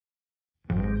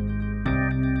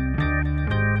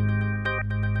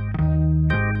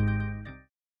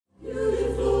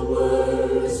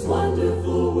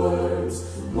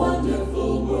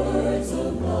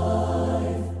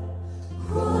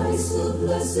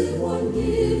blessed one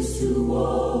gives to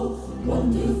all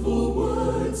wonderful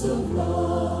words of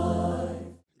life.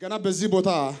 ገና በዚህ ቦታ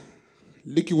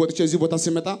ልክ ወጥቼ እዚህ ቦታ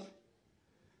ሲመጣ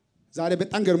ዛሬ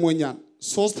በጣም ገርሞኛል።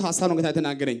 ሶስት ሐሳብ ነው ጌታ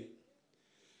የተናገረኝ።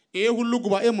 ይሄ ሁሉ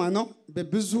ጉባኤ ማለት ነው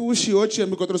በብዙ ሺዎች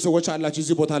የሚቆጠሩ ሰዎች አላችሁ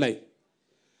እዚህ ቦታ ላይ።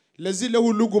 ለዚህ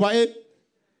ለሁሉ ጉባኤ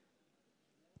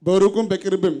በሩቁም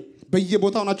በቅርብም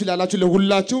በየቦታው ናችሁ ያላችሁ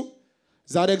ለሁላችሁ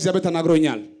ዛሬ እግዚአብሔር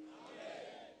ተናግሮኛል።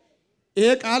 ይሄ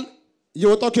ቃል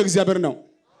የወጣው ከእግዚአብሔር ነው።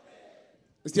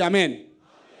 እስቲ አሜን።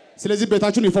 ስለዚህ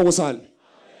ቤታችሁን ይፈውሳል።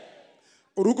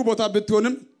 ሩቁ ቦታ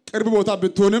ብትሆንም ቅርብ ቦታ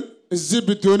ብትሆንም እዚህ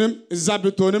ብትሆንም እዛ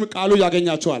ብትሆንም ቃሉ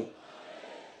ያገኛችኋል።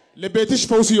 ለቤትሽ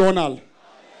ፈውስ ይሆናል።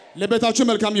 ለቤታችሁ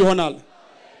መልካም ይሆናል።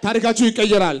 ታሪካችሁ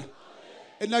ይቀየራል።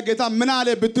 እና ጌታ ምን አለ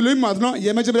ብትሉኝ ማለት ነው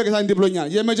የመጀመሪያ ጌታ እንዲህ ብሎኛል።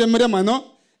 የመጀመሪያ ማለት ነው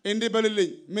እንዲህ በልልኝ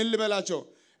ምን ልበላቸው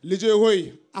ልጄ ሆይ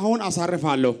አሁን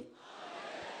አሳርፋለሁ።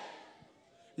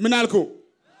 ምን አልኩ?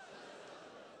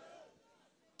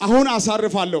 አሁን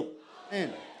አሳርፋለሁ። አሜን።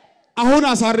 አሁን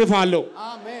አሳርፋለሁ።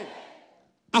 አሜን።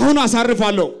 አሁን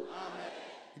አሳርፋለሁ። አሜን።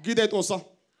 ጊዜ ጦሳ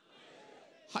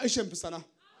ሃይ ሸምፕሰና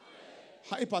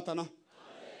ሃይ ፓታና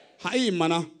ሃይ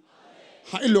ማና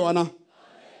ሃይ ሎአና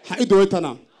ሃይ ዶይታና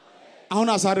አሁን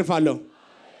አሳርፋለሁ።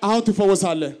 አሁን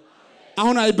ትፈወሳለህ።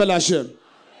 አሁን አይበላሽም።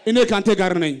 እኔ ካንተ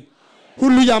ጋር ነኝ።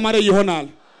 ሁሉ ያማረ ይሆናል።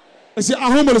 እሺ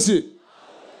አሁን መልሲ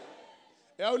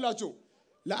ያውላችሁ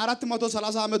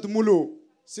ለ430 ዓመት ሙሉ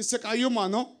ሲሰቃዩ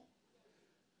ማለት ነው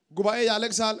ጉባኤ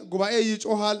ያለቅሳል፣ ጉባኤ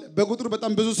ይጮሃል። በቁጥር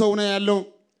በጣም ብዙ ሰው ነው ያለው።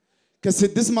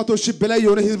 ከ600 ሺህ በላይ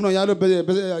የሆነ ህዝብ ነው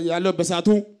ያለው በሳቱ።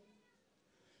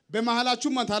 በመሃላችሁ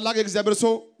ማን ታላቅ እግዚአብሔር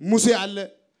ሰው ሙሴ አለ፣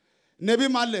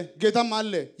 ነቢይም አለ፣ ጌታም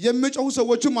አለ። የሚጮሁ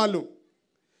ሰዎችም አሉ።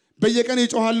 በየቀን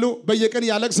ይጮሃሉ፣ በየቀን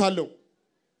ያለቅሳሉ።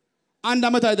 አንድ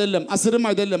አመት አይደለም፣ 10ም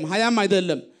አይደለም፣ 20ም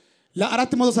አይደለም።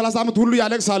 ለ430 ዓመት ሁሉ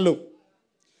ያለቅሳሉ።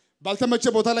 ባልተመቸ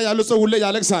ቦታ ላይ ያለው ሰው ሁሉ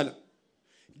ያለቅሳል።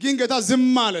 ግን ጌታ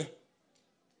ዝም አለ።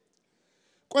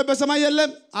 ቆይ በሰማይ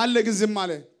የለም አለ ግን ዝም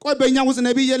አለ። ቆይ በእኛ ውስጥ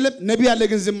ነቢይ የለም ነቢይ አለ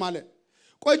ግን ዝም አለ።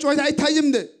 ቆይ ጮኸት አይታይም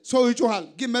እንደ ሰው ይጮሃል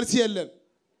ግን መልስ የለም።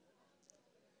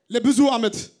 ለብዙ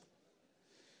አመት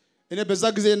እኔ በዛ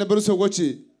ጊዜ የነበሩ ሰዎች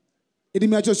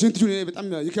እድሜያቸው ስንት ነው በጣም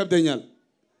ይከብደኛል።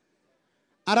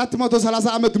 430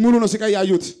 ዓመት ሙሉ ነው ስቃይ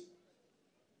ያዩት።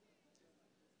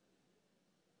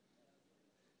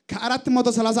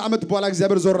 ከ430 ዓመት በኋላ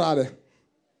እግዚአብሔር ዞር አለ።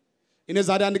 እኔ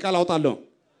ዛሬ አንድ ቃል አውጣለሁ።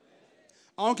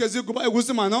 አሁን ከዚህ ጉባኤ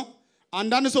ውስጥ ማለት ነው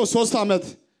አንዳንድ ሰው 3 ዓመት፣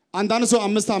 አንዳንድ ሰው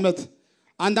 5 ዓመት፣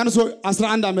 አንዳንድ ሰው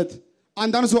 11 ዓመት፣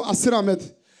 አንዳንድ ሰው 10 ዓመት፣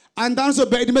 አንዳንድ ሰው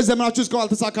በእድሜ ዘመናችሁ እስካሁን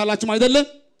አልተሳካላችሁም አይደለም?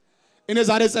 እኔ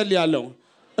ዛሬ ጸልያለሁ።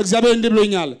 እግዚአብሔር እንዲህ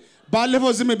ብሎኛል።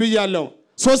 ባለፈው ዝም ብያለሁ፣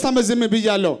 3 ዓመት ዝም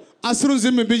ብያለሁ፣ 10ን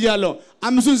ዝም ብያለሁ፣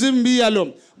 5ን ዝም ብያለሁ።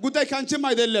 ጉዳይ ካንቺም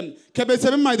አይደለም፣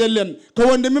 ከቤተሰብም አይደለም፣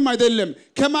 ከወንድምም አይደለም፣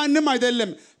 ከማንም አይደለም።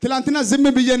 ትላንትና ዝም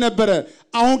ብዬ ነበረ፣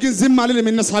 አሁን ግን ዝም አልልም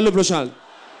እነሳለሁ ብሎሻል።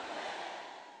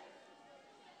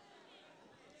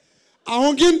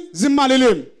 አሁን ግን ዝም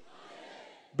አልልም።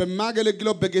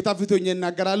 በማገለግለው በጌታ ፊት ሆኜ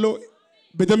እናገራለሁ።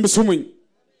 በደንብ ስሙኝ።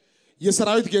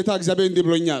 የሰራዊት ጌታ እግዚአብሔር እንዲህ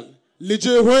ብሎኛል። ልጄ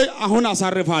ሆይ አሁን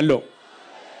አሳርፋለሁ።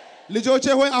 ልጆቼ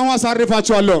ሆይ አሁን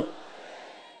አሳርፋችኋለሁ።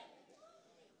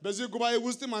 በዚህ ጉባኤ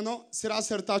ውስጥ ማነው ስራ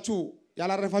ሰርታችሁ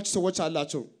ያላረፋችሁ ሰዎች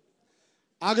አላችሁ።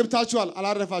 አግብታችኋል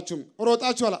አላረፋችሁም።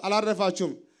 ሮጣችኋል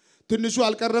አላረፋችሁም። ትንሹ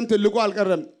አልቀረም ትልቁ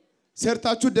አልቀረም።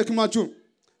 ሰርታችሁ ደክማችሁ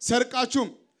ሰርቃችሁ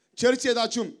ቸርች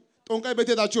ሄዳችሁ ጦንቃይ ቤት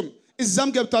ሄዳችሁ እዛም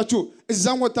ገብታችሁ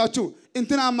እዛም ወጣችሁ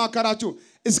እንትና አማካራችሁ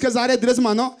እስከ ዛሬ ድረስ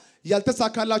ማነው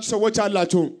ያልተሳካላችሁ ሰዎች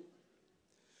አላችሁ።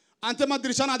 አንተማ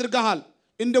ድርሻን አድርገሃል።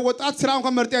 እንደ ወጣት ስራ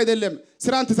እንኳን መርጤ አይደለም።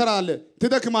 ስራን ትሰራለህ፣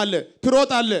 ትደክማለህ፣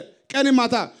 ትሮጣለህ፣ ቀን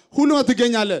ማታ ሁሉ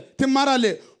ትገኛለህ፣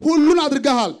 ትማራለህ፣ ሁሉን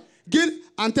አድርገሃል። ግን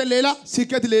አንተ ሌላ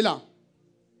ሲከት ሌላ።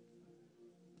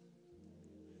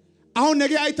 አሁን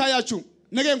ነገ አይታያችሁ፣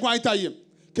 ነገ እንኳን አይታይም።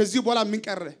 ከዚህ በኋላ ምን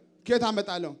ቀረ? ከየት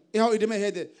አመጣለሁ? ይሄው እድሜ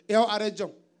ሄደ፣ ይሄው አረጀው።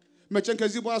 መቼም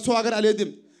ከዚህ በኋላ ሰው ሀገር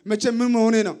አልሄድም። መቼም ምን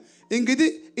መሆኔ ነው? እንግዲህ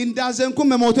እንዳዘንኩ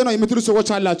መሞቴ ነው የምትሉ ሰዎች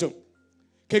አላቸው።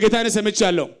 ከጌታ እኔ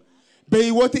ሰምቻለሁ።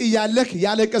 በህይወት እያለክ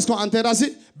ያለቀስከው አንተ ራስህ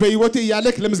በህይወት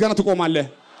እያለክ ለምስጋና ትቆማለህ።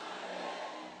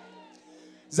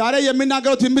 ዛሬ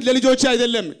የምናገረው ትንቢት ለልጆች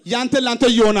አይደለም፣ ያንተ ላንተ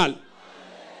ይሆናል።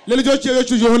 ለልጆች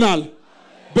ይሆናል።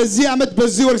 በዚህ አመት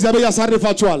በዚህ ወር እግዚአብሔር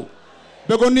ያሳርፋቸዋል።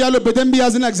 በጎን ያለው በደንብ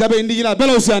ያዝና እግዚአብሔር እንዲህ ይላል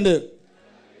በለው። ሲያንደ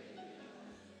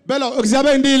በለው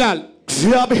እግዚአብሔር እንዲህ ይላል።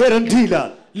 እግዚአብሔር እንዲህ ይላል።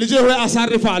 ልጄ ሆይ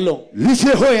አሳርፋለሁ። ልጄ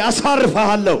ሆይ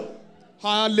አሳርፋለሁ።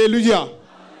 ሃሌሉያ።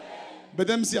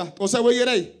 በደንብ ሲያ ጦሳ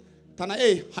ወየራይ ታናኤ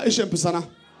ሃይ ሸምፕሰና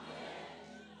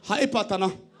ሃይ ፓታና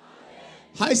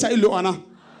ሃይ ሳይሎአና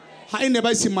ሃይ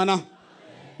ነባይ ሲማና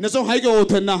ነሶን ሃይ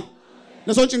ገወተና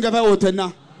ነሶን ጭንገፋ ወተና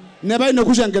ነባይ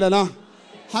ነኩሸን ገለና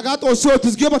ሃጋ ጦሶ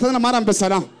ትዝገበ ተና ማራም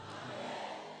በሰና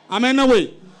አሜን ነው ወይ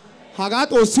ሀጋት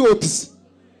ኦሲኦትስ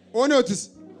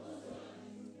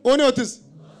ኦኔኦትስ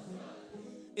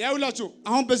ያውላችሁ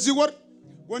አሁን በዚህ ወር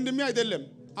ወንድሜ አይደለም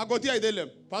አጎቴ አይደለም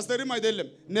ፓስተርም አይደለም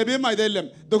ነቢይም አይደለም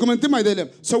ዶክመንትም አይደለም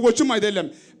ሰዎችም አይደለም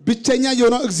ብቸኛ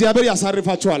የሆነው እግዚአብሔር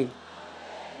ያሳርፋቸዋል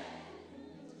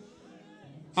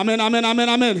አሜን አሜን አሜን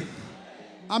አሜን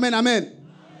አሜን አሜን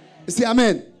እስቲ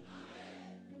አሜን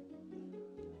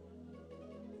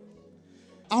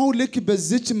አሁን ልክ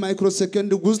በዚች ማይክሮ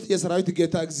ሰከንድ ውስጥ የሰራዊት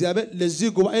ጌታ እግዚአብሔር ለዚህ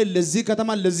ጉባኤ ለዚህ ከተማ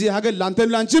ለዚህ ሀገር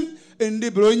ላንተም ላንቺም እንዲህ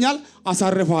ብሎኛል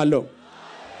አሳርፋለሁ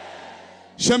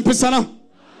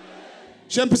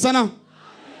ሸምፕሰና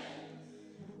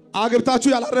አግብታችሁ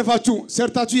ያላረፋችሁ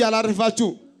ሰርታችሁ ያላረፋችሁ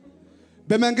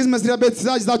በመንግስት መስሪያ ቤት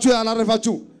ይዛችሁ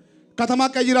ያላረፋችሁ ከተማ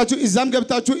ቀይራችሁ እዛም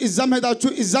ገብታችሁ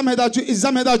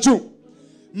እዛም ሄዳችሁ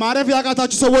ማረፍ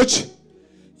ያቃታችሁ ሰዎች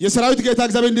የሰራዊት ጌታ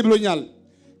እግዚአብሔር እንዲህ ብሎኛል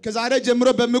ከዛሬ ጀምሮ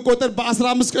በሚቆጠር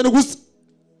በ15 ቀን ውስጥ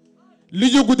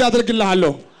ልዩ ጉዳይ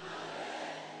አድርግልሃለሁ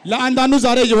ለአንዳንዱ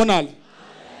ዛሬ ይሆናል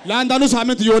ለአንዳንዱ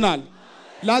ሳምንት ይሆናል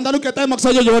ለአንዳንዱ ቀጣይ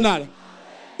ማክሰኞ ይሆናል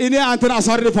እኔ አንተን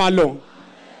አሳርፋለሁ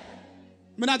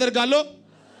ምን አደርጋለሁ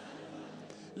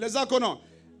ለዛ እኮ ነው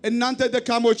እናንተ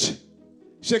ደካሞች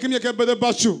ሸክም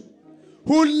የከበደባችሁ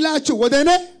ሁላችሁ ወደ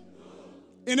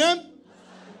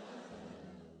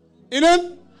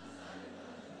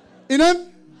እኔም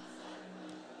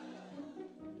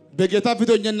በጌታ ፊት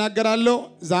ሆኜ እናገራለሁ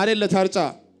ዛሬ ለታርጫ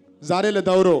ዛሬ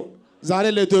ለዳውሮ ዛሬ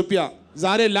ለኢትዮጵያ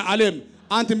ዛሬ ለዓለም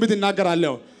አንተ ትንቢት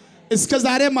እናገራለሁ እስከ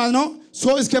ዛሬ ማለት ነው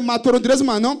ሰው እስከማትወሩ ድረስ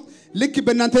ማለት ነው ልክ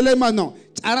በእናንተ ላይ ማለት ነው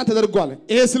ጫና ተደርጓል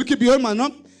ይሄ ስልክ ቢሆን ማለት ነው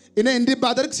እኔ እንዲህ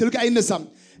ባደርግ ስልክ አይነሳም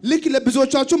ልክ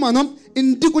ለብዙዎቻችሁ ማለት ነው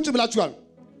እንዲህ ቁጭ ብላችኋል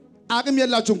አቅም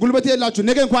የላችሁም ጉልበት የላችሁም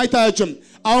ነገ እንኳን አይታያችሁም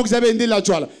አሁን እግዚአብሔር እንዲህ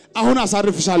ይላችኋል አሁን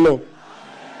አሳርፍሻለሁ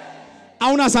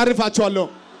አሁን አሳርፋችኋለሁ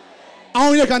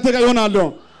አሁን እኔ ካንተ ጋር ይሆናለሁ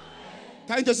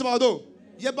ታይቶ ስባዶ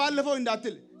የባለፈው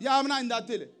እንዳትል ያምና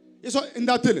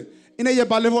እንዳትል እኔ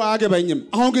የባለፈው አያገባኝም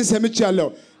አሁን ግን ሰምቻለሁ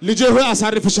ልጄ ሆይ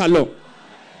አሳርፍሻለሁ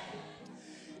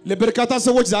ለበርካታ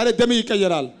ሰዎች ዛሬ ደም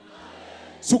ይቀየራል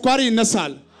ስኳር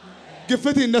ይነሳል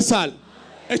ግፍት ይነሳል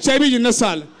ኤችአይቪ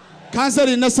ይነሳል ካንሰር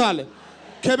ይነሳል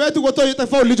ከቤት ወጥተው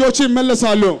የጠፋው ልጆች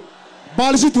ይመለሳሉ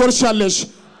ባልሽ ትወርሻለሽ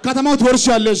ከተማው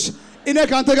ትወርሻለሽ እኔ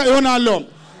ካንተ ጋር ይሆናለሁ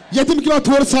የትም ግባ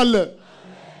ትወርሳለህ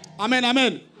አሜን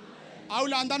አሜን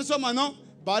አውላ አንዳንድ ሰው ማለት ነው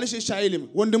ባልሽ እሺ አይልም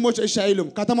ወንድሞች እሺ አይልም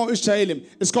ከተማው እሺ አይልም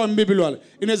እስካሁን እምቢ ብሏል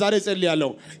እኔ ዛሬ ጸልያለሁ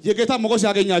የጌታ ሞገስ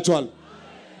ያገኛቸዋል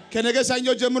ከነገ ሰኞ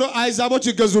ጀምሮ አይዛቦች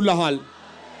ይገዙልሃል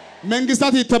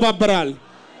መንግስታት ይተባበራል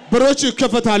በሮች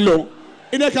ይከፈታሉ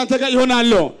እኔ ካንተ ጋር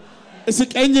ይሆናለሁ እስኪ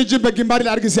ቀኝ እጅ በግንባሪ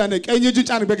ላይ አድርግ ሲያነ ቀኝ እጅ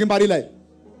ጫን በግንባሪ ላይ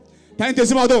ታይንቴ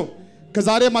ስማዶ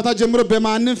ከዛሬ ማታ ጀምሮ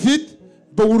በማንም ፊት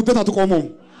በውርደት አትቆሙም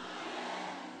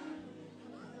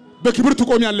በክብር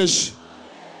ትቆሚያለሽ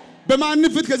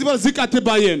በማንም ፊት ከዚህ በኋላ ዝቅ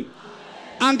አትባይም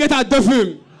አንገት አትደፍም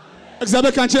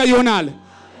እግዚአብሔር ካንቺ ላይ ይሆናል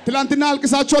ትላንትና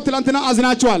አልቅሳችኋል ትላንትና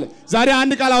አዝናችኋል ዛሬ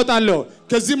አንድ ቃል አውጣለሁ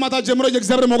ከዚህ ማታ ጀምሮ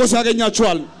የእግዚአብሔር ሞገስ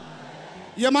ያገኛችኋል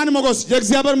የማን ሞገስ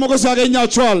የእግዚአብሔር ሞገስ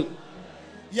ያገኛችኋል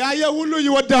ያየ ሁሉ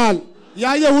ይወዳል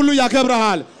ያየ ሁሉ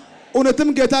ያከብራል እውነትም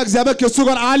ጌታ እግዚአብሔር ከሱ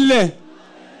ጋር አለ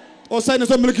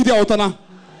ኦሳይነሶ ምልክት ያወጣና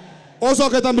ኦሶ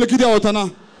ከታ ምልክት ያወጣና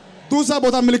ዱሳ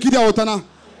ቦታ ምልክት ያወጣና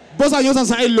ቦሳ ዮሳን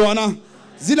ሳይልዋና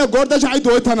ዚነ ጎርዳሽ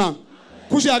አይዶይታና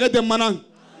ኩሽ ያገደማና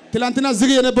ትላንትና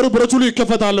ዝግ የነበሩ በሮች ሁሉ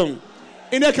ይከፈታሉ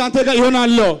እኔ ካንተ ጋር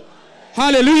ይሆናለሁ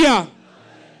ሃሌሉያ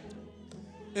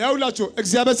ያውላችሁ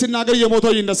እግዚአብሔር ሲናገር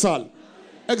የሞተው ይነሳል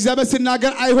እግዚአብሔር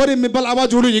ሲናገር አይሆን የሚባል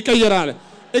አዋጅ ሁሉ ይቀየራል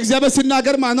እግዚአብሔር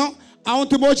ሲናገር ማነው አሁን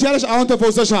ትሞቻለሽ አሁን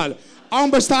ተፈውሰሻል አሁን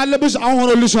በሽታ አለብሽ አሁን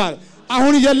ሆኖልሻል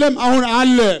አሁን የለም አሁን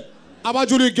አለ አዋጅ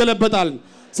ሁሉ ይገለበጣል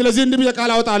ስለዚህ እንዲህ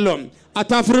የቃል አውጣለሁ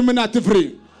አታፍርምና አትፍሪ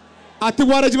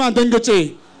አትዋረጅም አንደንገጪ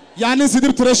ያንን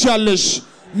ስድብ ትረሻለሽ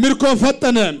ምርኮ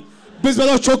ፈጠነ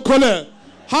ብዝበዛው ቸኮለ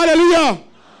ሃሌሉያ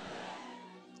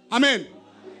አሜን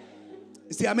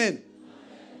እስቲ አሜን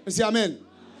እስቲ አሜን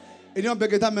እኛም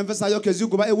በጌታ መንፈስ አየው ከዚህ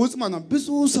ጉባኤ ውስጥ ማለት ነው ብዙ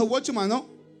ሰዎች ማለት ነው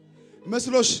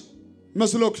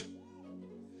መስሎክ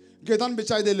ጌታን ብቻ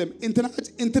አይደለም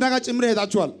እንትና ጋር ጭምር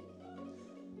ሄዳችኋል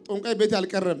ጦንቃይ ቤት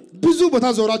ያልቀረም ብዙ ቦታ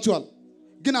ዞራችኋል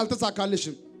ግን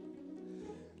አልተሳካልሽም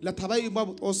ለታባይ ባቡ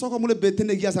ጦሶ ከሙለ ቤትን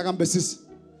እያሳጋን በስስ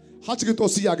ሀጭ ግን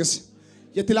ጦስ ያገስ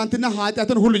የትላንትና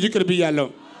ኃጢአትን ሁሉ ይቅር ብያለሁ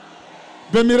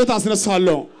በሚረት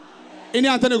አስነሳለሁ እኔ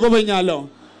አንተን እጎበኛለሁ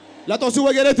ለጦስ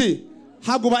ወገረቲ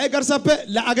ሀ ጉባኤ ገርሰፈ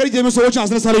ለአገር የመሰዎች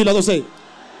አስነሳለሁ ለጦስ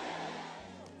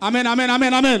አሜን አሜን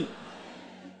አሜን አሜን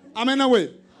አሜን ነው ወይ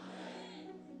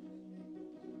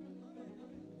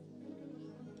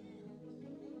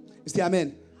እስቲ አሜን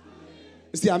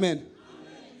እስቲ አሜን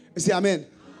እስቲ አሜን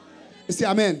እስቲ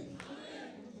አሜን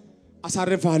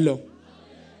አሳርፋለሁ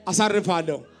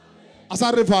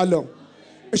አሳርፋለሁ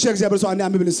እሺ እግዚአብሔር ሰው አንዴ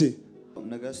አንብብልኝ እስቲ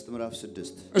ነገሥት ምዕራፍ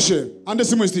 6 እሺ አንዴ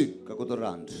ስሙ እስቲ ከቁጥር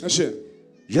 1 እሺ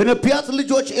የነቢያት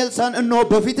ልጆች ኤልሳን እነሆ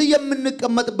በፊት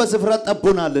የምንቀመጥበት ስፍራ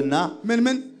ጠቦናልና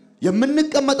ምን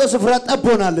የምንቀመጠው ስፍራ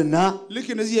ጠቦናልና ልክ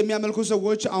እነዚህ የሚያመልኩ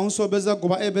ሰዎች አሁን ሰው በዛ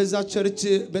ጉባኤ በዛ ቸርች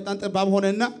በጣም ጠባብ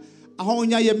ሆነና አሁን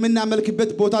እኛ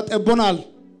የምናመልክበት ቦታ ጠቦናል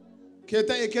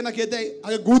ከታ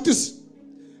ጉትስ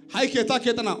ሃይ ከታ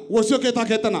ወሶ ከታ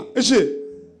እሺ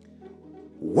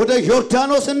ወደ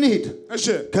ዮርዳኖስ እንሂድ እሺ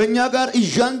ከኛ ጋር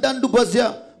እያንዳንዱ በዚያ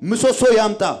ምሰሶ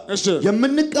ያምጣ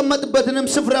የምንቀመጥበትንም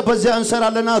ስፍራ በዚያ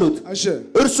እንሰራለን አሉት እሺ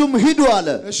እርሱም ሂዱ አለ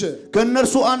እሺ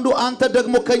ከነርሱ አንዱ አንተ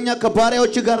ደግሞ ከኛ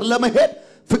ከባሪያዎች ጋር ለመሄድ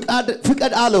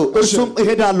ፍቃድ አለው እርሱም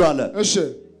እሄዳለሁ አለ እሺ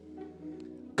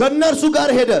ከነርሱ ጋር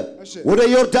ሄደ ወደ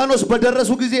ዮርዳኖስ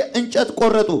በደረሱ ጊዜ እንጨት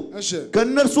ቆረጡ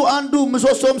ከነርሱ አንዱ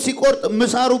ምሰሶም ሲቆርጥ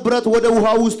ምሳሩ ብረት ወደ ውሃ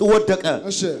ውስጥ ወደቀ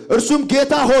እርሱም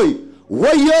ጌታ ሆይ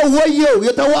ወየው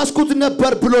የተዋስኩት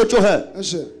ነበር ብሎ ጮኸ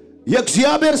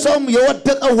የእግዚአብሔር ሰውም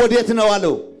የወደቀው ወዴት ነው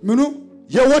አለው ምኑ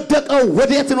የወደቀው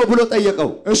ወዴት ነው ብሎ ጠየቀው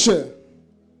እሺ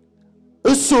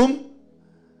እሱም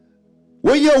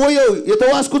ወየው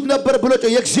የተዋስኩት ነበር ብሎ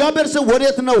ጮኸ የእግዚአብሔር ሰው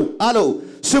ወዴት ነው አለው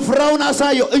ስፍራውን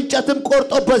አሳየው እንጨትም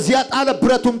ቆርጦ በዚያ ጣለ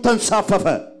ብረቱም ተንሳፈፈ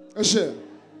እሺ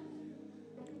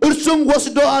እርሱም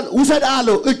ውሰድ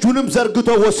አለው እጁንም ዘርግቶ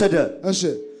ወሰደ እሺ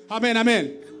አሜን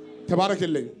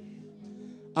ተባረክልኝ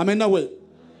አሜን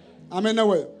ነው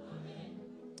ወይ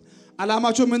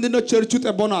አላማቸው ምንድነው ቸርቹ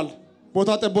ጠቦናል ቦታ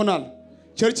ጠቦናል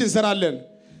ቸርች እንሰራለን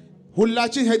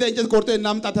ሁላችን ሄደ እንጨት ቆርጦ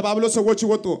እናምጣ ተባብሎ ሰዎች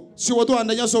ሲወጡ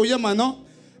አንደኛው ሰውዬ ማነው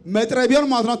መጥረቢያን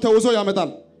ማጥናት ተውሶ ያመጣል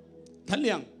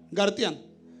ተልያን ጋርጢያን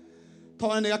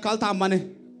ተዋነ ያካልታ አማነ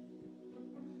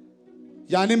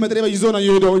ያኔ መጥረቢያ ይዞ ነው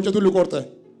የሄደው እንጨቱን ሊቆርጥ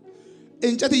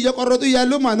እንጨት እየቆረጡ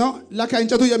ያሉ ማነው ለካ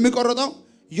እንጨቱ የሚቆረጠው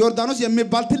ዮርዳኖስ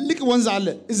የሚባል ትልቅ ወንዝ አለ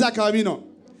እዛ አካባቢ ነው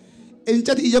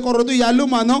እንጨት እየቆረጡ ያሉ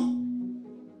ማነው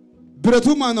ብረቱ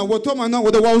ማነው ወጥቶ ማነው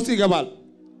ወደ ውሃ ውስጥ ይገባል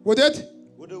ወዴት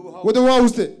ወደ ውሃ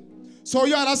ውስጥ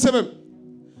ሰውየው አላሰበም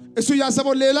እሱ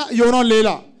ያሰበው ሌላ የሆነው ሌላ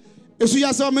እሱ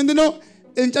ያሰበው ምንድነው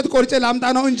እንጨት ቆርጬ ላምጣ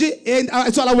ነው እንጂ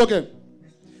እሱ አላወቀም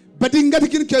በድንገት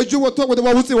ግን ከእጁ ወጥቶ ወደ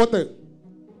ውሃ ውስጥ ወጣ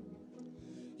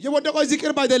የወደቀው እዚህ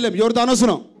ቅርብ አይደለም ዮርዳኖስ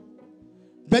ነው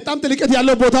በጣም ጥልቀት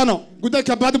ያለው ቦታ ነው ጉዳይ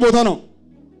ከባድ ቦታ ነው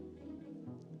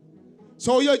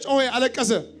ሰውየው ጮኸ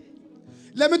አለቀሰ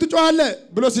ለምን ትጮሃለህ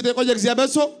ብሎ ሲጠይቀው የእግዚአብሔር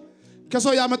ሰው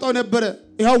ከሰው ያመጣው ነበር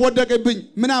ይሄው ወደቀብኝ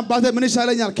ምን አባቴ ምን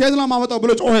ይሻለኛል ከየት ነው ማመጣው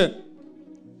ብሎ ጮኸ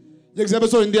የእግዚአብሔር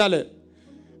ሰው እንዲህ አለ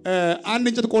አንድ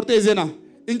እንጨት ቆርጤ ይዘና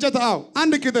እንጨት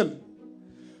አንድ ቅጠል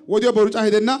ወዲያው በሩጫ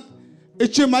ሄደና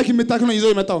እቺ ማይክ የሚታክል ነው ይዞ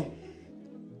ይመጣው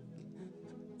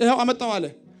ይሄው አመጣው አለ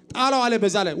ጣላው አለ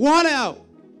በዛ ላይ ውሃ ላይ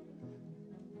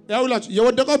ያውላችሁ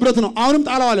የወደቀው ብረት ነው አሁንም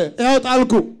ጣላው አለ ይሄው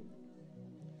ጣልኩ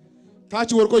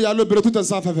ታች ወርቆ ያለው ብረቱ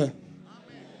ተንሳፈፈ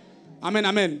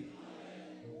አሜን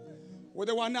ወደ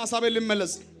ዋና ሐሳቤ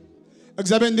ልመለስ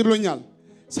እግዚአብሔር እንዲህ ብሎኛል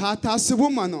ሳታስቡ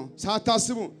ማነው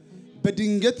ሳታስቡ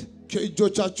በድንገት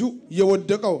ከእጆቻችሁ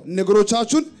የወደቀው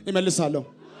ነገሮቻችሁን ይመልሳለሁ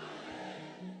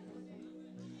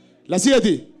ለሲቲ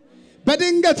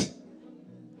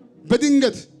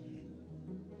በድንገት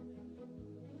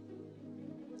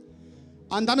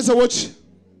አንዳንድ ሰዎች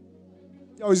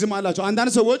ያው ዝም አላቸው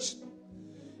አንዳንድ ሰዎች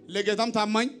ለጌታም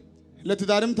ታማኝ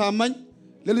ለትዳርም ታማኝ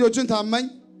ለልጆችን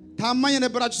ታማኝ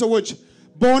የነበራችሁ ሰዎች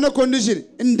በሆነ ኮንዲሽን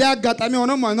እንዳያጋጣሚ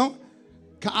ሆኖ ማነው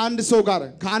ከአንድ ሰው ጋር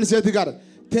ከአንድ ሴት ጋር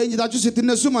ተኝታችሁ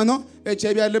ስትነሱ ማነው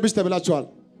ኤችአይቪ ያለብሽ ተብላችኋል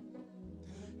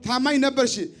ታማኝ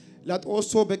ነበርሽ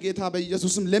ለጦሶ በጌታ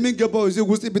በኢየሱስም ለምን ገባው እዚህ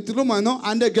ውስጥ ብትሉ ማነው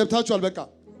አንደ ገብታችኋል በቃ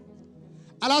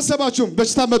አላሰባችሁም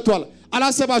በሽታ መጥቷል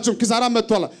አላሰባችሁም ኪሳራ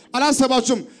መጥቷል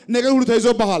አላሰባችሁም ነገር ሁሉ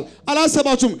ተይዞባሃል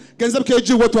አላሰባችሁም ገንዘብ ከእጅ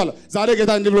ወጥቷል ዛሬ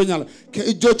ጌታ እንዲህ ብሎኛል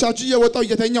ከእጆቻችሁ የወጣው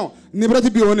የተኛው ንብረት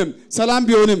ቢሆንም ሰላም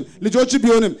ቢሆንም ልጆች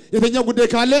ቢሆንም የተኛው ጉዳይ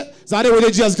ካለ ዛሬ ወደ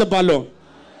እጅ ያስገባለሁ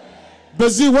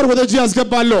በዚህ ወር ወደ እጅ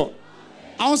ያስገባለሁ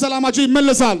አሁን ሰላማችሁ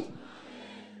ይመለሳል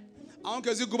አሁን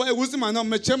ከዚህ ጉባኤ ውስጥ ማነው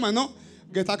መቼም ማነው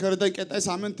ጌታ ከረዳኝ ቀጣይ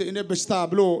ሳምንት እኔ በሽታ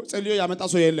ብሎ ጸልዮ ያመጣ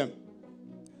ሰው የለም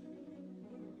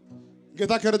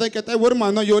ጌታ ከረዳኝ ቀጣይ ወር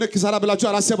ማነው የሆነ ኪሳራ ብላችሁ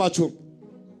አላሰባችሁም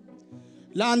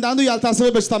ለአንዳንዱ ያልታሰበ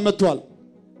በሽታ መጥቷል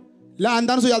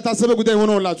ለአንዳንዱ ሰው ያልታሰበ ጉዳይ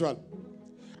ሆኖላችኋል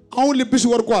አሁን ልብሽ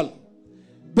ወርቋል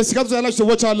በስጋቱ ያላችሁ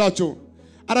ሰዎች አላችሁ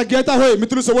አረ ጌታ ሆይ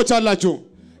የምትሉ ሰዎች አላችሁ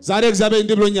ዛሬ እግዚአብሔር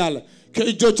እንዲህ ብሎኛል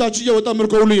ከእጆቻችሁ የወጣው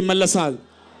ምርኮ ሁሉ ይመለሳል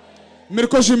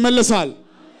ምርኮሽ ይመለሳል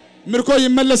ምርኮ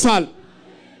ይመለሳል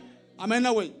አሜን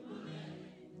ነው ወይ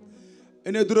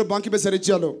እኔ ድሮ ባንክ ቤት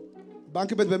ሰርቻለሁ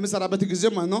ባንክ ቤት በምሰራበት ጊዜ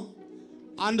ማነው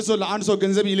አንድ ሰው ለአንድ ሰው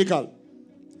ገንዘብ ይልካል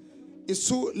እሱ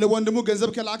ለወንድሙ ገንዘብ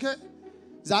ከላከ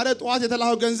ዛሬ ጠዋት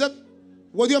የተላከው ገንዘብ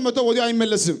ወዲያው መጥቶ ወዲያው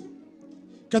አይመለስም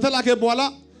ከተላከ በኋላ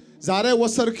ዛሬ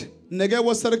ወሰርክ ነገ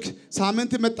ወሰርክ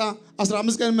ሳምንት መጣ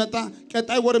 15 ቀን መጣ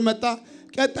ቀጣይ ወር መጣ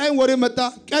ቀጣይ ወር መጣ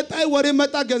ቀጣይ ወር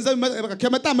መጣ ገንዘብ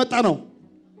ከመጣ መጣ ነው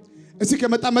እዚህ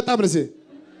ከመጣ መጣ ብለህ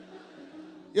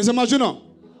የሰማችሁ ነው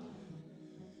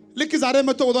ልክ ዛሬ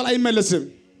መጥቶ ወደኋላ አይመለስም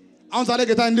አሁን ዛሬ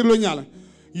ጌታ እንዲህ ብሎኛል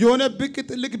የሆነ ብቅ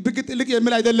ጥልቅ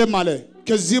የሚል አይደለም አለ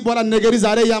ከዚህ በኋላ ነገሪ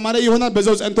ዛሬ ያማረ ይሆናል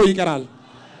በዛው ጸንቶ ይቀራል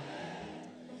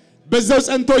በዛው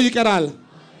ጸንቶ ይቀራል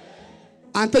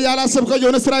አንተ ያላሰብከው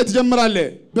የሆነ ስራ ትጀምራለህ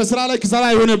በስራ ላይ ክሳራ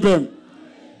አይሆንብህም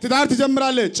ትዳር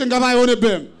ትጀምራለህ ጭንገፋ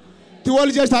አይሆንብህም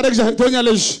ትወልጃለሽ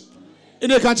ታደርጊያለሽ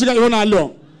እኔ ካንቺ ጋር ይሆናለሁ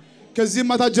ከዚህ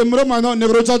ማታ ጀምሮ ማለት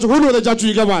ነገሮቻችሁ ሁሉ ወደ እጃችሁ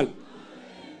ይገባል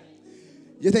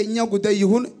የተኛው ጉዳይ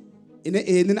ይሁን እኔ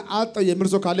ይሄንን አጣው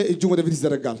የምርሶ ካለ እጁን ወደፊት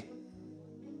ይዘረጋል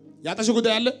ያጣሽ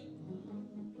ጉዳይ አለ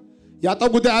ያጣው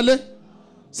ጉዳይ አለ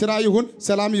ስራ ይሁን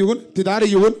ሰላም ይሁን ትዳር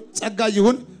ይሁን ጸጋ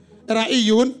ይሁን ራእይ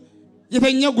ይሁን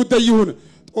የተኛው ጉዳይ ይሁን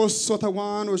ጦሶ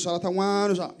ተዋኖ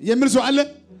የምርሶ አለ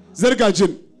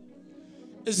ዘርጋጅን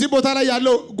እዚህ ቦታ ላይ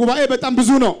ያለው ጉባኤ በጣም ብዙ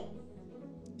ነው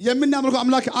የምናመልከው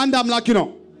አምላክ አንድ አምላክ ነው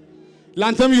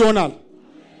ላንተም ይሆናል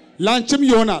ላንቺም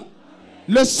ይሆናል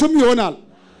ለሱም ይሆናል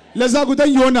ለዛ ጉዳይ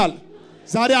ይሆናል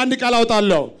ዛሬ አንድ ቃል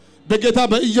አውጣለሁ በጌታ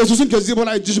በኢየሱስን ከዚህ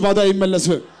በኋላ እጅሽ ባዶ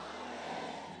አይመለስም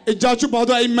እጃችሁ ባዶ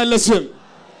አይመለስም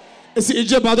እሺ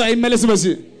እጄ ባዶ አይመለስም እሺ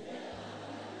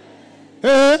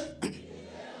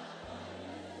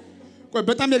ቆይ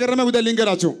በጣም የገረመ ጉዳይ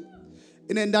ልንገራችሁ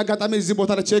እኔ እንዳጋጣሚ እዚህ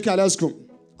ቦታ ላይ ቼክ ያላስኩም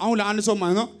አሁን ለአንድ ሰው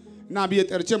ማለት ነው እና ብዬ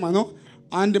ጠርቼ ማለት ነው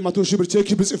 100 ሺህ ብር ቼክ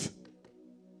ብጽፍ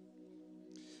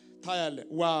ታያለ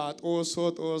ዋ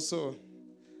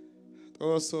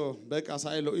ጦሶ በቃ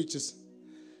ሳይሎ እቺስ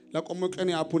ለቆሙ ቀኔ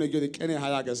አፑን እገደ ቀኔ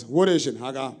ሃያገስ ወሬሽን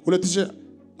ሃጋ 2000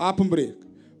 አፑን ብሬ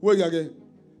ወጋገ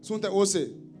ሱንተ ኦሴ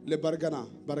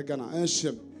ለበርገና እሺ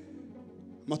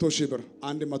 100 ሺህ ብር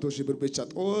 100 ሺህ ብር ብቻ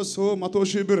ጦሶ 100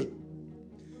 ሺህ ብር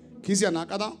ኪሲያና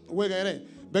ቀዳ ወጋይሬ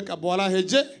በቃ በኋላ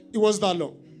ሄጄ ይወስዳለሁ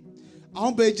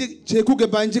አሁን በእጅ ቼኩ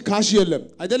ገባ እንጂ ካሽ የለም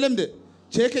አይደለም እንዴ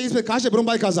ቼክ ይስበ ካሽ ብሩን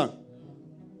ባይ ካሳ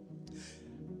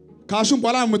ካሹን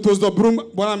በኋላ የምትወስደው ብሩን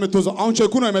በኋላ የምትወስደው አሁን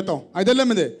ቼኩ ነው የመጣው አይደለም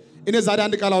እንዴ እኔ ዛሬ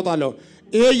አንድ ቃል አውጣለሁ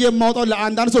ይሄ የማውጣው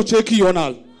ለአንዳንድ ሰው ቼክ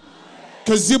ይሆናል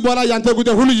ከዚህ በኋላ ያንተ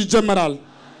ጉዳይ ሁሉ ይጀመራል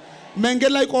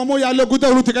መንገድ ላይ ቆሞ ያለው ጉዳይ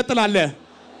ሁሉ ትቀጥላለህ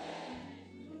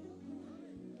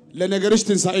ለነገርሽ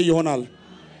ትንሳኤ ይሆናል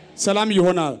ሰላም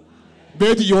ይሆናል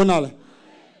ቤት ይሆናል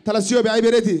ተለሲዮ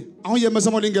በአይበረቲ አሁን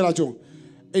የመሰማው ልንገራችሁ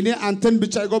እኔ አንተን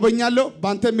ብቻ ይጎበኛለሁ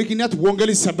ባንተ ምክንያት ወንጌል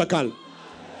ይሰበካል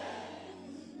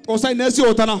ጦሳይ ነሲ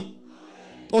ወተና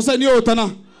ጦሳይ ነው ወተና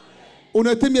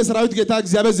እውነትም የሰራዊት ጌታ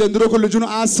እግዚአብሔር ዘንድሮ ልጁን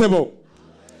አሰበው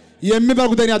የሚባል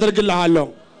ጉዳይ ያደርግልሃለሁ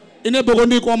እኔ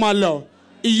በጎን ይቆማለሁ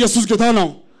ኢየሱስ ጌታ ነው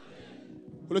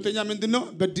ሁለተኛ ምንድነው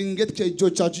በድንገት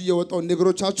ከእጆቻችሁ የወጣው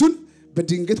ነገሮቻችሁን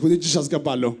በድንገት ወደ እጅሽ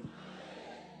አስገባለሁ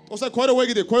ጦሳይ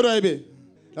ኮሮ አይቤ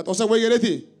ለጦሳይ ወይገለቲ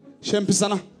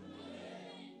ሸምፕሰና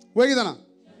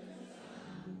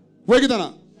ወይገደና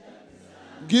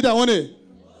ጊዳ ሆነ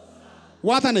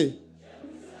ዋታኔ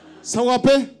ሰዋፔ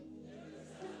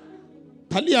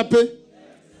ታሊያፔ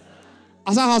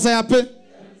አሳ ሐሳያፔ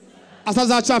አሳ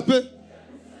ዛቻፔ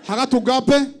ሀጋ ቱጋፔ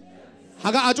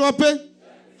ሀጋ አጮፔ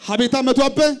ሀቤታ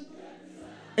መቷፔ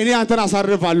እኔ አንተን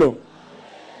አሳርፋለሁ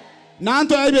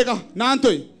ናንቶ አይቤቃ ናንቶ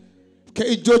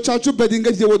ከእጆቻችሁ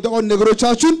በድንገት የወጣው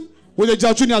ነገሮቻችሁን ወደ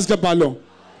እጃችሁን ያስገባለሁ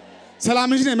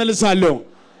ሰላምሽን ይመልሳለሁ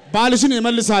ባልሽን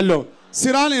ይመልሳለሁ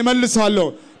ስራን ይመልሳለሁ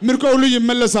ምርኮ ሁሉ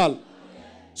ይመለሳል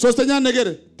ሶስተኛ ነገር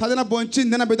ታደና ቦንቺ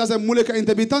እንደና በታሰ ሙለከ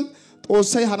ኢንተቢታን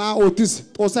ጦሳይ ሃና ኦቲስ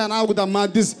ጦሳይ ሃና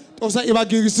ጉዳማዲስ ጦሳይ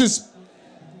ኢባጊግስስ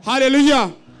ሃሌሉያ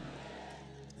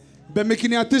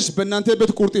በመኪናትሽ በእናንተ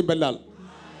ቤት ቁርጥ ይበላል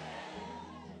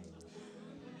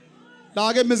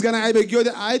ላገ ምስጋና አይበጊዮ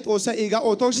አይ ጦሳይ ኢጋ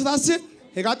ኦቶክስ ታስ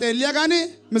ሄጋ ጤልያ ጋኒ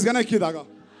ምስጋና ይኪዳጋ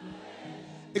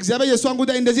እግዚአብሔር የሷን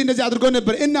ጉዳይ እንደዚህ አድርጎ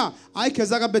ነበር እና አይ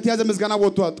ከዛ ጋር በተያዘ ምስጋና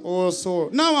ወጥቷል ጦሶ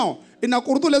ናው እና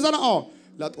ቁርጡ ለዛ ነው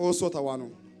ለጦሶ ተዋኑ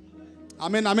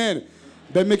አሜን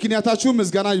በመኪናታችሁ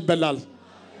ምስጋና ይበላል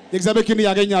የእግዚአብሔር ኪን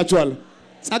ያገኛችኋል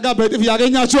ጸጋ በጥፍ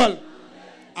ያገኛችኋል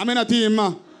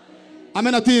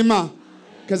አሜን አቲማ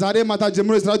ከዛሬ ማታ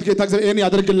ጀምሮ የሰራዊት ጌታ እግዚአብሔር ይሄን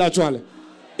ያደርግላችኋል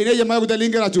እኔ የማየው ጉዳይ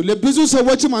ልንገራችሁ ለብዙ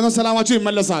ሰዎች ማለት ሰላማችሁ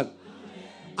ይመለሳል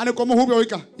አነ ቆሞ ሁሉ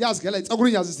ይወቃ ያስገላይ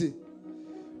ጸጉሩን ያዝ እስቲ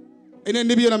እኔ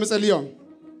ነብዩ ነው መጸልየው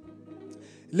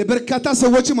ለበርካታ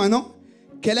ሰዎች ማለት ነው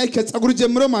ከላይ ከጸጉሩ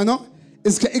ጀምሮ ማለት ነው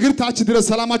እስከ እግር ታች ድረስ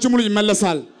ሰላማችሁ ሙሉ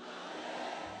ይመለሳል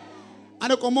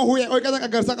አነ ቆሞ ሁሉ ይወቃ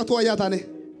ተቀርሳ ቀቶ ያታኔ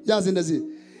ያዝ እንደዚህ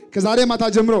ከዛሬ ማታ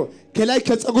ጀምሮ ከላይ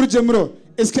ከጸጉሩ ጀምሮ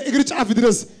እስከ እግር ጫፍ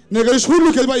ድረስ ነገሮች ሁሉ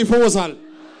ከልባ ይፈወሳል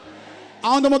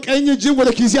አሁን ደግሞ ቀኝ እጅን ወደ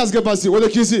ኪሲ አስገባሲ ወደ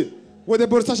ኪሲ ወደ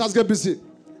ቦርሳሽ አስገብሲ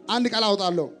አንድ ቃል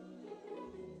አውጣለሁ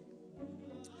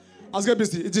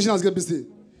አስገብስቲ እጅሽን አስገብስቲ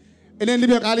እኔ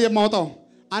ልብ ቃል የማወጣው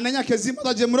አንደኛ ከዚህ ማታ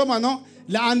ጀምሮ ማለት ነው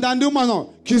ለአንዳንዱ ማለት ነው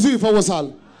ኪሱ ይፈወሳል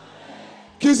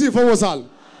ኪሱ ይፈወሳል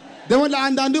ደግሞ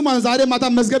ለአንዳንዱ ማለት ዛሬ ማታ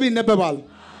መዝገብ ይነበባል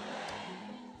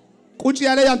ቁጭ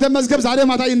ያለ ያንተ መዝገብ ዛሬ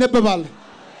ማታ ይነበባል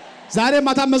ዛሬ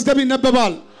ማታ መዝገብ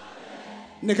ይነበባል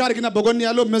ንካር ግና በጎን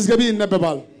ያለው መዝገብ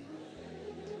ይነበባል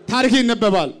ታሪክ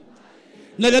ይነበባል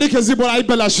ነገሪ ከዚህ በኋላ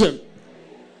አይበላሽም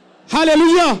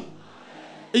ሃሌሉያ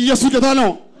ኢየሱስ ጌታ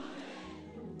ነው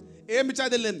ይሄን ብቻ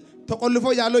አይደለም ተቆልፎ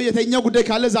ያለው የተኛው ጉዳይ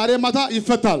ካለ ዛሬ ማታ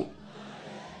ይፈታል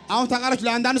አሁን ታቃላችሁ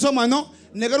ለአንዳንድ ሰው ማለት ነው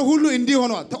ነገር ሁሉ እንዲህ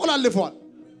ሆኗል ተቆላልፏል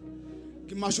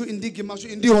ግማሹ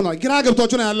እንዲህ ሆኗል ግራ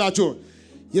ገብቷችሁ ነው ያላችሁ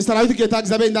የሰራዊት ጌታ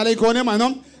እግዚአብሔር እንዳለኝ ከሆነ ማለት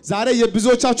ነው ዛሬ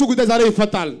የብዙዎቻችሁ ጉዳይ ዛሬ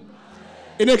ይፈታል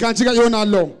እኔ ካንቺ ጋር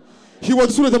ይሆናለሁ ህይወት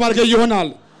ሁሉ ተባረከ ይሆናል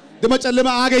ደመጨለማ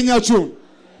አገኛችሁ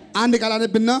አንድ ቃል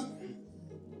አነብና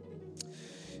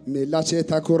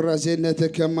ሜላቼታ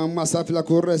ኮረጀነትከ ማማሳፍላ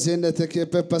ኮረጀነትከ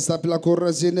ፐፐሳፍላ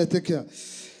ኮረጀነትከ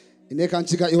እኔ ካንቺ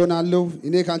ጋር ይሆናለሁ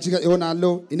እኔ ካንቺ ጋር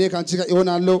ይሆናለሁ እኔ ካንቺ ጋር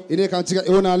ይሆናለሁ እኔ ካንቺ ጋር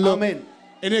ይሆናለሁ አሜን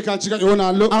እኔ ካንቺ ጋር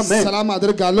ይሆናለሁ ሰላም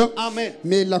አድርጋለሁ አሜን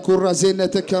ሜላ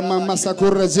ኮረጀነትከ ማማሳ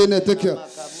ኮረጀነትከ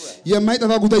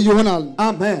የማይጠፋ ጉዳይ ይሆናል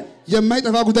አሜን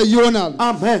የማይጠፋ ጉዳይ ይሆናል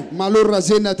አሜን ማሎራ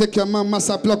ዜነትከ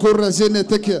ማማሳፍላ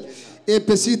ኮረጀነትከ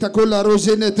ኤፕሲታ ኮላ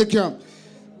ሮጀነትከ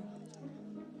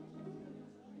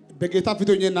በጌታ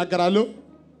ፊቶኝ እናገራለሁ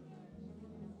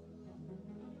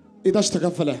እዳሽ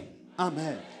ተከፈለ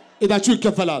አሜን እዳችሁ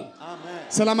ይከፈላል አሜን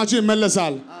ሰላማችሁ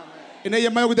ይመለሳል አሜን እኔ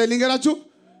የማየው ጉዳይ ልንገራችሁ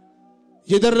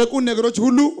የደረቁ ነገሮች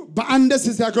ሁሉ በአንድ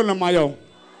ሲስተካከሉ ነው ማየው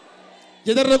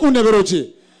የደረቁ ነገሮች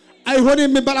አይሆንም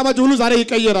የሚባል አባጅ ሁሉ ዛሬ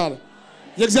ይቀየራል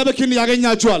የእግዚአብሔር ኪን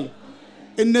ያገኛቸዋል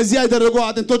እነዚህ ያደረጉ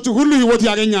አጥንቶች ሁሉ ህይወት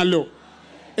ያገኛሉ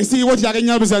እስቲ ህይወት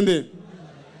ያገኛሉ በዘንድ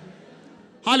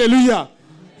ሃሌሉያ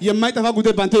የማይጠፋ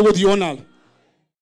ጉዳይ ባንተ ህይወት ይሆናል